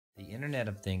The Internet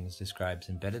of Things describes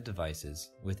embedded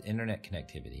devices with internet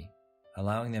connectivity,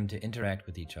 allowing them to interact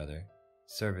with each other,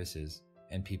 services,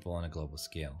 and people on a global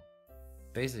scale.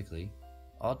 Basically,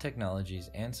 all technologies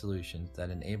and solutions that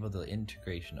enable the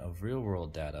integration of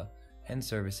real-world data and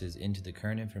services into the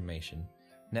current information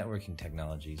networking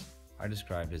technologies are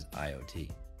described as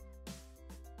IoT.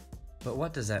 But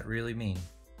what does that really mean?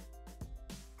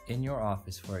 In your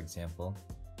office, for example,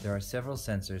 there are several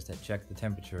sensors that check the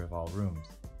temperature of all rooms.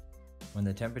 When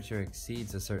the temperature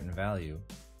exceeds a certain value,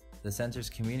 the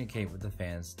sensors communicate with the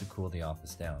fans to cool the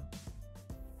office down.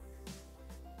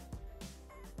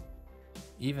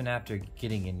 Even after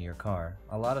getting in your car,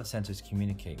 a lot of sensors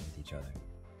communicate with each other.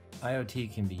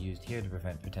 IoT can be used here to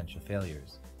prevent potential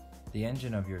failures. The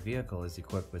engine of your vehicle is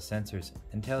equipped with sensors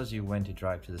and tells you when to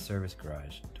drive to the service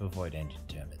garage to avoid engine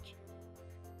damage.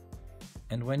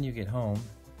 And when you get home,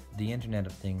 the Internet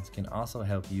of Things can also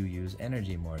help you use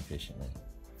energy more efficiently.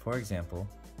 For example,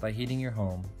 by heating your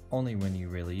home only when you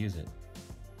really use it.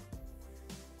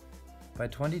 By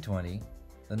 2020,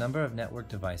 the number of network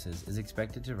devices is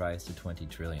expected to rise to 20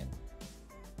 trillion.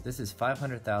 This is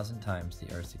 500,000 times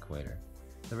the Earth's equator.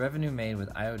 The revenue made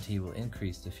with IoT will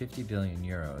increase to 50 billion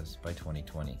euros by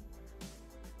 2020.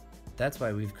 That's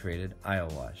why we've created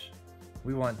iowash.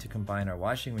 We want to combine our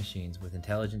washing machines with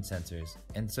intelligent sensors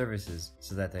and services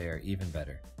so that they are even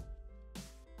better.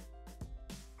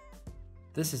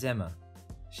 This is Emma.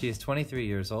 She is 23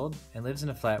 years old and lives in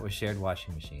a flat with shared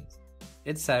washing machines.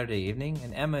 It's Saturday evening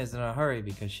and Emma is in a hurry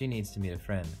because she needs to meet a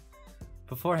friend.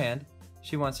 Beforehand,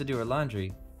 she wants to do her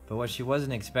laundry, but what she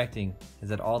wasn't expecting is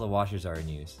that all the washers are in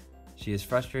use. She is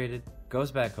frustrated,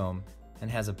 goes back home, and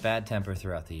has a bad temper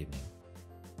throughout the evening.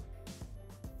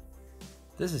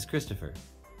 This is Christopher.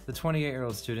 The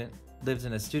 28-year-old student lives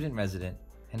in a student resident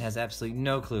and has absolutely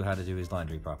no clue how to do his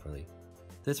laundry properly.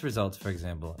 This results, for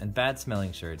example, in bad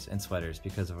smelling shirts and sweaters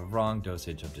because of a wrong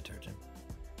dosage of detergent.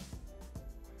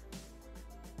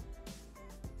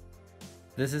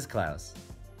 This is Klaus.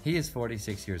 He is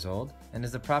 46 years old and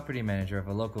is the property manager of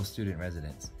a local student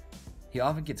residence. He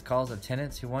often gets calls of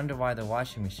tenants who wonder why the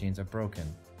washing machines are broken.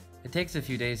 It takes a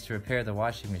few days to repair the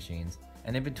washing machines,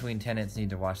 and in between tenants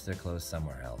need to wash their clothes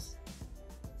somewhere else.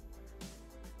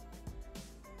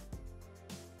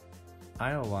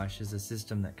 iowash is a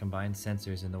system that combines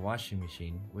sensors in the washing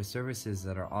machine with services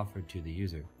that are offered to the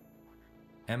user.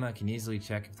 Emma can easily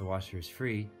check if the washer is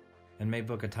free and may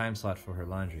book a time slot for her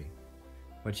laundry.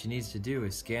 What she needs to do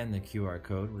is scan the QR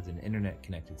code with an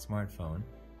internet-connected smartphone,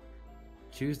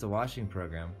 choose the washing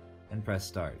program, and press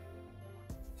start.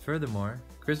 Furthermore,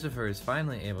 Christopher is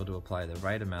finally able to apply the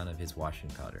right amount of his washing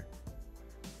powder.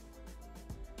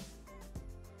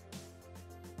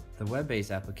 The web-based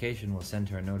application will send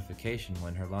her a notification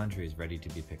when her laundry is ready to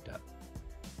be picked up.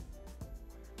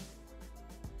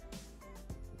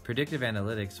 Predictive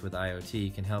analytics with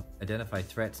IoT can help identify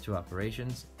threats to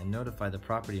operations and notify the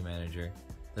property manager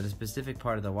that a specific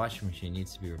part of the washing machine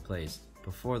needs to be replaced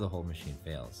before the whole machine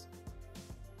fails.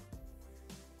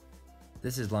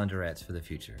 This is Laundrettes for the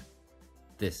future.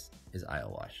 This is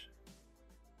iowash.